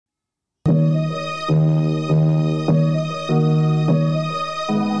All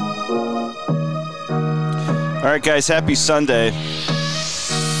right, guys, happy Sunday.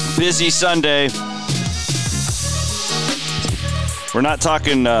 Busy Sunday. We're not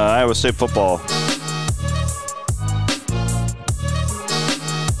talking Iowa State football.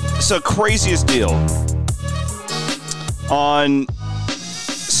 It's the craziest deal. On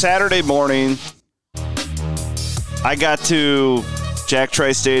Saturday morning, I got to Jack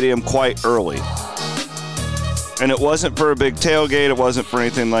Trice Stadium quite early. And it wasn't for a big tailgate. It wasn't for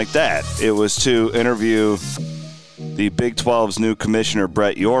anything like that. It was to interview the Big 12's new commissioner,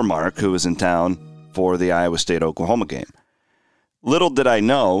 Brett Yormark, who was in town for the Iowa State-Oklahoma game. Little did I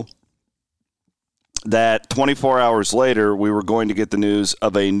know that 24 hours later, we were going to get the news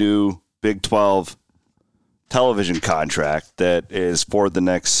of a new Big 12 television contract that is for the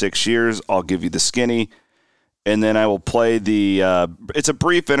next 6 years. I'll give you the skinny, and then I will play it's a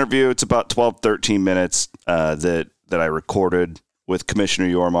brief interview. It's about 12, 13 minutes that I recorded with Commissioner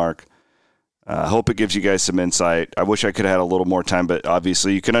Yormark. I hope it gives you guys some insight. I wish I could have had a little more time, but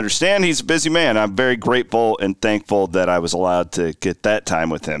obviously you can understand he's a busy man. I'm very grateful and thankful that I was allowed to get that time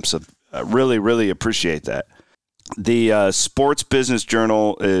with him. So I really, really appreciate that. The Sports Business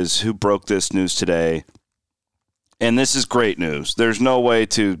Journal is who broke this news today. And this is great news. There's no way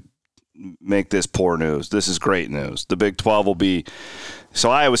to make this poor news. This is great news. The Big 12 will be, so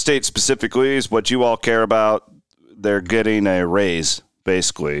Iowa State specifically is what you all care about. They're getting a raise.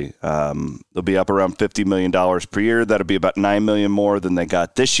 Basically, they'll be up around $50 million per year. That'll be about $9 million more than they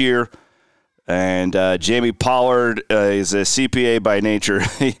got this year. And Jamie Pollard is a CPA by nature.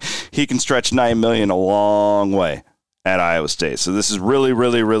 He can stretch $9 million a long way at Iowa State. So this is really,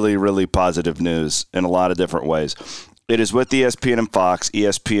 really, really, really positive news in a lot of different ways. It is with ESPN and Fox.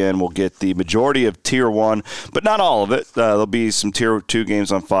 ESPN will get the majority of Tier 1, but not all of it. There'll be some Tier 2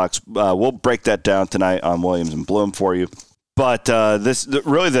 games on Fox. We'll break that down tonight on Williams and Bloom for you. But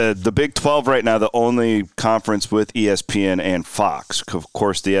the Big 12 right now, the only conference with ESPN and Fox. Of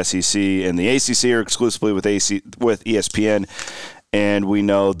course, the SEC and the ACC are exclusively with ESPN, and we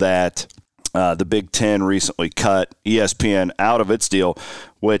know that the Big Ten recently cut ESPN out of its deal,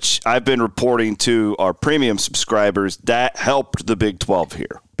 which I've been reporting to our premium subscribers. That helped the Big 12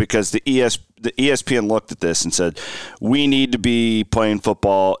 here because the ESPN looked at this and said, we need to be playing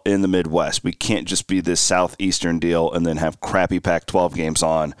football in the Midwest. We can't just be this Southeastern deal and then have crappy Pac-12 games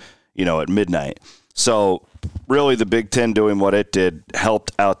on, at midnight. So really the Big Ten doing what it did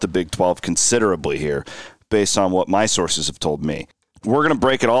helped out the Big 12 considerably here based on what my sources have told me. We're going to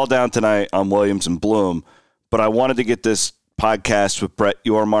break it all down tonight on Williams and Bloom, but I wanted to get this podcast with Brett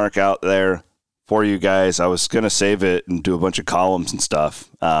Yormark out there for you guys. I was going to save it and do a bunch of columns and stuff,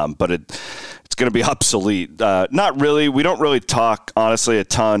 but it's going to be obsolete. Not really. We don't really talk, honestly, a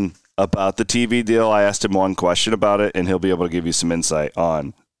ton about the TV deal. I asked him one question about it, and he'll be able to give you some insight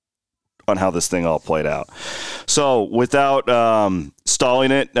on how this thing all played out. So without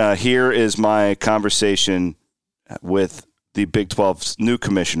stalling it, here is my conversation with the Big 12's new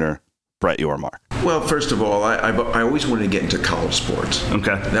commissioner, Brett Yormark. Well, first of all, I always wanted to get into college sports.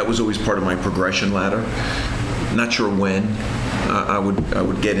 Okay. That was always part of my progression ladder. Not sure when I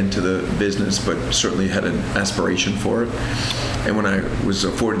would get into the business, but certainly had an aspiration for it. And when I was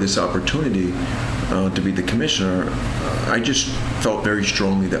afforded this opportunity to be the commissioner, I just felt very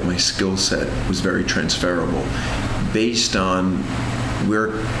strongly that my skill set was very transferable based on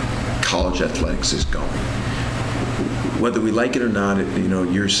where college athletics is going. Whether we like it or not,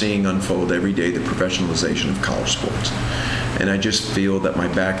 you're seeing unfold every day the professionalization of college sports. And I just feel that my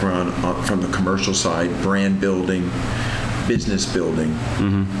background from the commercial side, brand building, business building,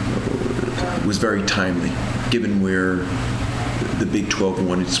 was very timely, given where the Big 12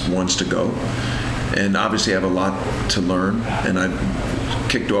 wants to go. And obviously I have a lot to learn, and I've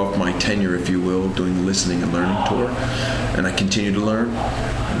kicked off my tenure, if you will, doing the listening and learning tour, and I continue to learn.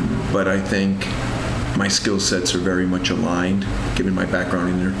 But I think my skill sets are very much aligned, given my background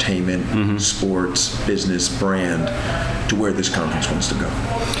in entertainment, sports, business, brand, to where this conference wants to go.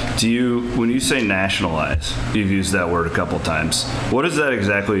 When you say nationalize, you've used that word a couple times. What does that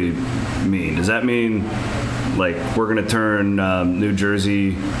exactly mean? Does that mean like we're going to turn New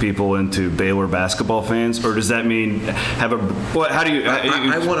Jersey people into Baylor basketball fans, or does that mean I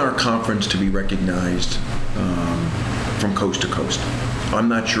want our conference to be recognized from coast to coast. I'm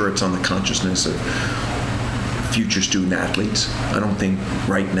not sure it's on the consciousness of future student athletes. I don't think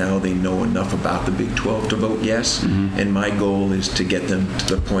right now they know enough about the Big 12 to vote yes. And my goal is to get them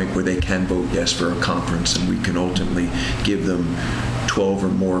to the point where they can vote yes for a conference, and we can ultimately give them 12 or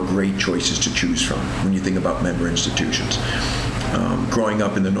more great choices to choose from when you think about member institutions. Growing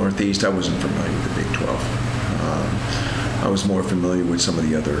up in the Northeast, I wasn't familiar with the Big 12. I was more familiar with some of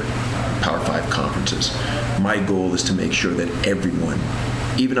the other Power 5 conferences. My goal is to make sure that everyone,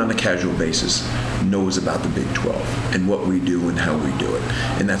 even on a casual basis, knows about the Big 12 and what we do and how we do it.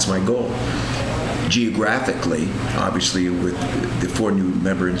 And that's my goal. Geographically, obviously, with the 4 new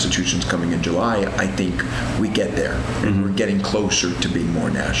member institutions coming in July, I think we get there. And we're getting closer to being more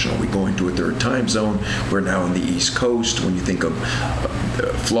national. We go into a third time zone. We're now on the East Coast. When you think of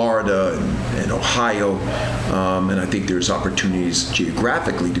Florida and Ohio, and I think there's opportunities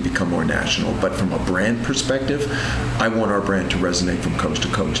geographically to become more national. But from a brand perspective, I want our brand to resonate from coast to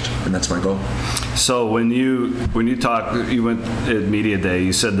coast, and that's my goal. So when you talk, you went at Media Day,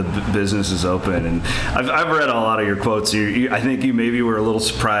 you said the business is open, and I've read a lot of your quotes. I think you maybe were a little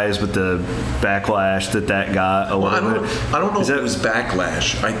surprised with the backlash that got a little bit. I don't know if it was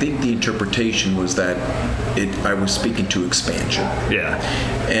backlash. I think the interpretation was that I was speaking to expansion. Yeah.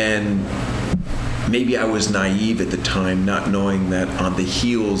 And maybe I was naive at the time, not knowing that on the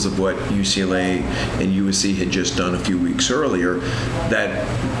heels of what UCLA and USC had just done a few weeks earlier,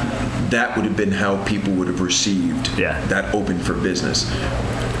 that would have been how people would have received that open for business.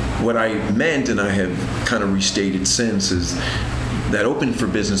 What I meant, and I have kind of restated since, is that open for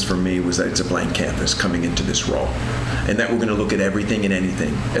business for me was that it's a blank canvas coming into this role, and that we're going to look at everything and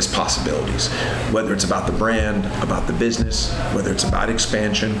anything as possibilities, whether it's about the brand, about the business, whether it's about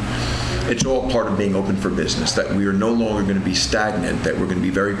expansion. It's all part of being open for business, that we are no longer going to be stagnant, that we're going to be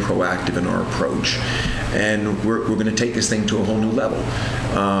very proactive in our approach, and we're going to take this thing to a whole new level.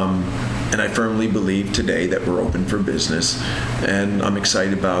 And I firmly believe today that we're open for business, and I'm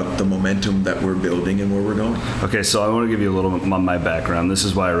excited about the momentum that we're building and where we're going. Okay, so I want to give you a little bit on my background. This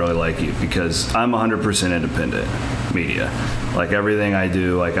is why I really like you, because I'm 100% independent media. Like everything I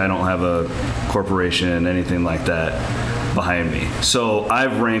do, like I don't have a corporation, anything like that behind me. So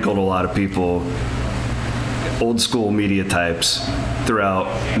I've rankled a lot of people, old school media types,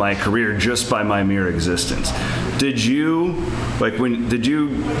 throughout my career just by my mere existence.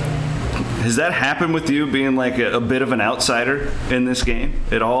 Has that happened with you, being like a bit of an outsider in this game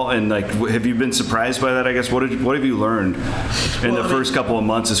at all? And like, have you been surprised by that? I guess what have you learned in the first couple of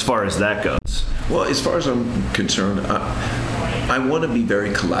months as far as that goes? Well, as far as I'm concerned, I want to be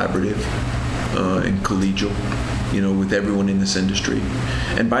very collaborative and collegial, with everyone in this industry.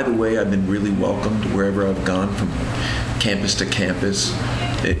 And by the way, I've been really welcomed wherever I've gone, from campus to campus.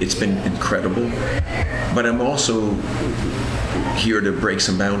 It's been incredible. But I'm also here to break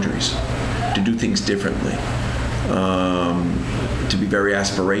some boundaries, to do things differently, to be very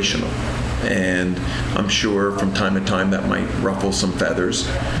aspirational. And I'm sure from time to time that might ruffle some feathers,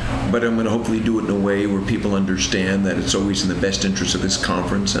 but I'm going to hopefully do it in a way where people understand that it's always in the best interest of this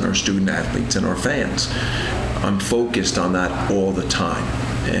conference and our student athletes and our fans. I'm focused on that all the time,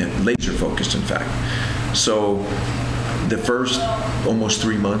 and laser focused, in fact. So the first almost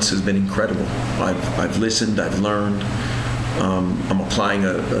 3 months has been incredible. I've listened, I've learned. I'm applying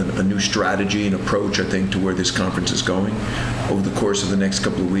a new strategy and approach, I think, to where this conference is going. Over the course of the next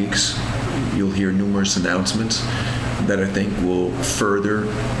couple of weeks, you'll hear numerous announcements that I think will further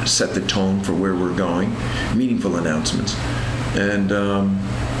set the tone for where we're going, meaningful announcements. And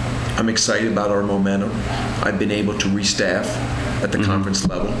I'm excited about our momentum. I've been able to restaff at the conference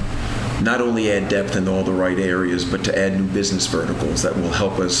level, not only add depth in all the right areas, but to add new business verticals that will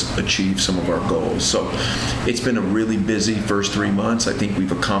help us achieve some of our goals. So it's been a really busy first 3 months. I think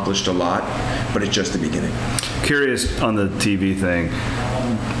we've accomplished a lot, but it's just the beginning. Curious on the TV thing.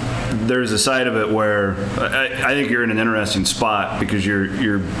 There's a side of it where I think you're in an interesting spot because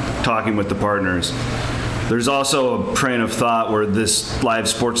you're talking with the partners. There's also a train of thought where this live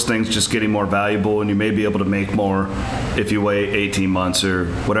sports thing's just getting more valuable, and you may be able to make more if you wait 18 months or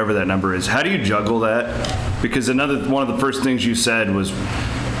whatever that number is. How do you juggle that? Because one of the first things you said was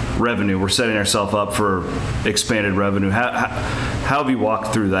revenue. We're setting ourselves up for expanded revenue. How have you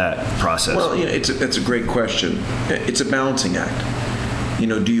walked through that process? Well, that's a great question. It's a balancing act.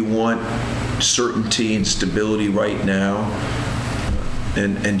 Do you want certainty and stability right now?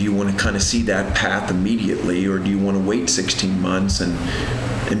 And do you want to kind of see that path immediately, or do you want to wait 16 months and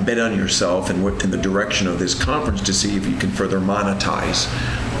bet on yourself and in the direction of this conference to see if you can further monetize,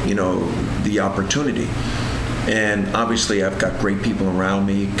 the opportunity? And obviously, I've got great people around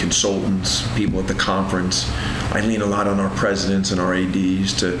me, consultants, people at the conference. I lean a lot on our presidents and our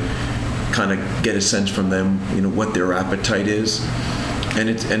ADs to kind of get a sense from them, what their appetite is. And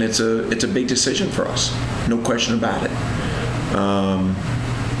it's a big decision for us, no question about it.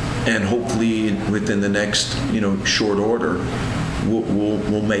 And hopefully within the next, short order,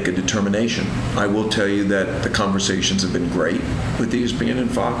 we'll make a determination. I will tell you that the conversations have been great with ESPN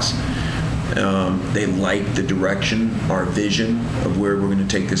and Fox. They like the direction, our vision of where we're going to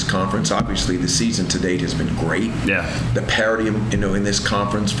take this conference. Obviously, the season to date has been great. Yeah. The parity, in this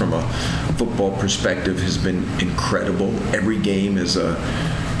conference from a football perspective has been incredible. Every game is a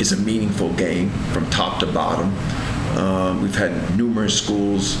meaningful game from top to bottom. We've had numerous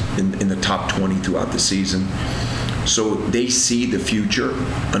schools in the top 20 throughout the season. So they see the future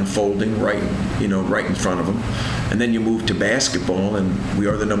unfolding right in front of them. And then you move to basketball, and we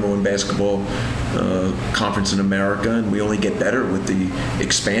are the number one basketball conference in America, and we only get better with the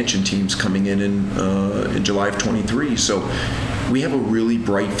expansion teams coming in July of 23. So we have a really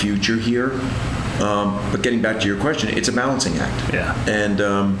bright future here. But getting back to your question, it's a balancing act. Yeah. And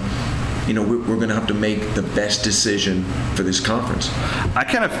we're going to have to make the best decision for this conference.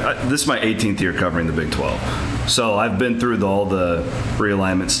 This is my 18th year covering the Big 12. So I've been through all the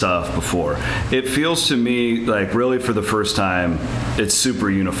realignment stuff before. It feels to me like really for the first time, it's super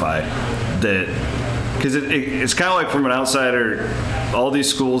unified. Because it's kind of like from an outsider, all these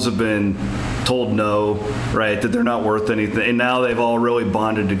schools have been told no, right, that they're not worth anything, and now they've all really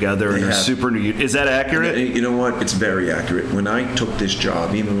bonded together and are super new. Is that accurate? You know what? It's very accurate. When I took this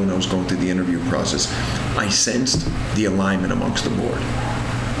job, even when I was going through the interview process, I sensed the alignment amongst the board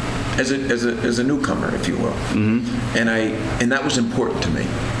as a newcomer, if you will. Mm-hmm. And that was important to me,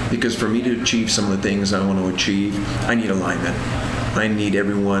 because for me to achieve some of the things I want to achieve, I need alignment. I need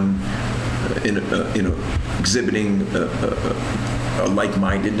everyone exhibiting a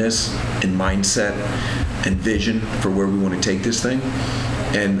like-mindedness and mindset and vision for where we want to take this thing.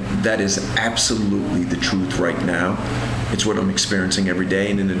 And that is absolutely the truth right now. It's what I'm experiencing every day.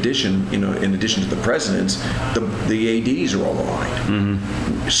 And in addition to the presidents, the ADs are all aligned.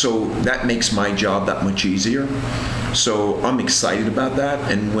 Mm-hmm. So that makes my job that much easier. So I'm excited about that.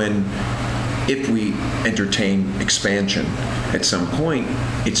 And if we entertain expansion at some point,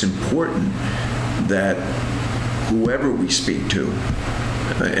 it's important that whoever we speak to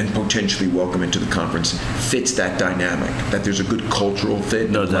and potentially welcome into the conference fits that dynamic, that there's a good cultural fit,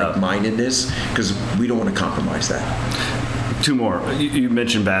 no doubt, like-mindedness, because we don't want to compromise that. Two more. You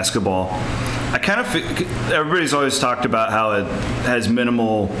mentioned basketball. I kind of feel, everybody's always talked about how it has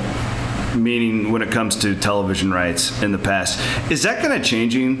minimal meaning when it comes to television rights in the past. Is that kind of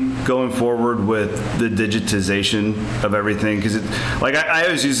changing going forward with the digitization of everything? Because I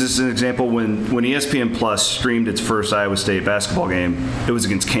always use this as an example. When ESPN Plus streamed its first Iowa State basketball game, it was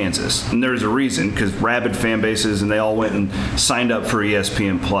against Kansas, and there's a reason, because rabid fan bases, and they all went and signed up for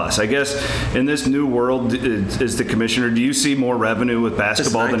ESPN Plus. I guess in this new world, as the commissioner, do you see more revenue with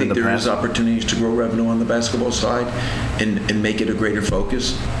basketball than in the past? I think there is opportunities to grow revenue on the basketball side and make it a greater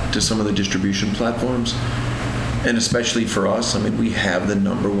focus to some of the distribution platforms. And especially for us, we have the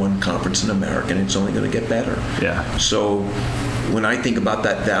number one conference in America, and it's only going to get better. Yeah. So when I think about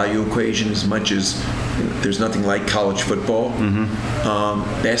that value equation, as much as there's nothing like college football,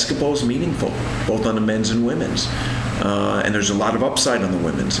 basketball is meaningful, both on the men's and women's. And there's a lot of upside on the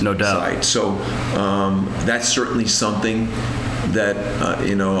women's side. So that's certainly something that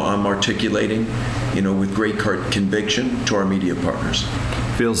I'm articulating, with great conviction to our media partners.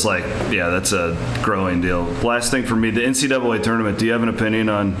 Feels like, that's a growing deal. Last thing for me, the NCAA tournament, do you have an opinion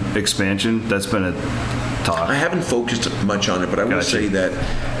on expansion? That's been a talk. I haven't focused much on it, but I will say that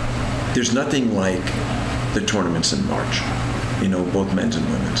there's nothing like the tournaments in March, both men's and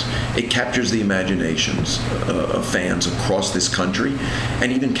women's. It captures the imaginations of fans across this country,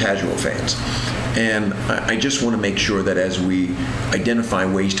 and even casual fans. And I just want to make sure that as we identify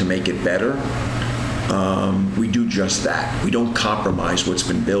ways to make it better, we do just that. We don't compromise what's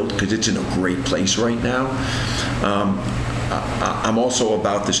been built, because it's in a great place right now. I'm also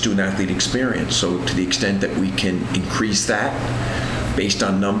about the student-athlete experience, so to the extent that we can increase that based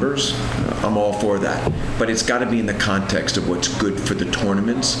on numbers, I'm all for that. But it's got to be in the context of what's good for the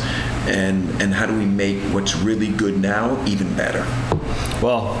tournaments, and how do we make what's really good now even better.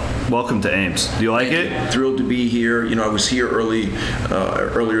 Well, welcome to Ames. Do you like it? Thrilled to be here. I was here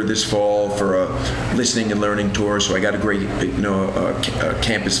earlier this fall for a listening and learning tour, so I got a great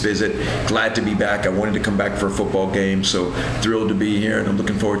campus visit. Glad to be back. I wanted to come back for a football game, so thrilled to be here, and I'm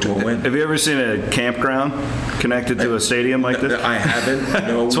looking forward to a win. Have you ever seen a campground connected to a stadium like this? I haven't.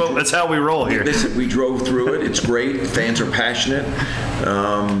 That's how we roll here. Listen, we drove through it. It's great. Fans are passionate.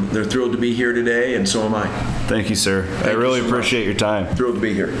 They're thrilled to be here today, and so am I. Thank you, sir. I really appreciate your time. Thrilled to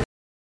be here.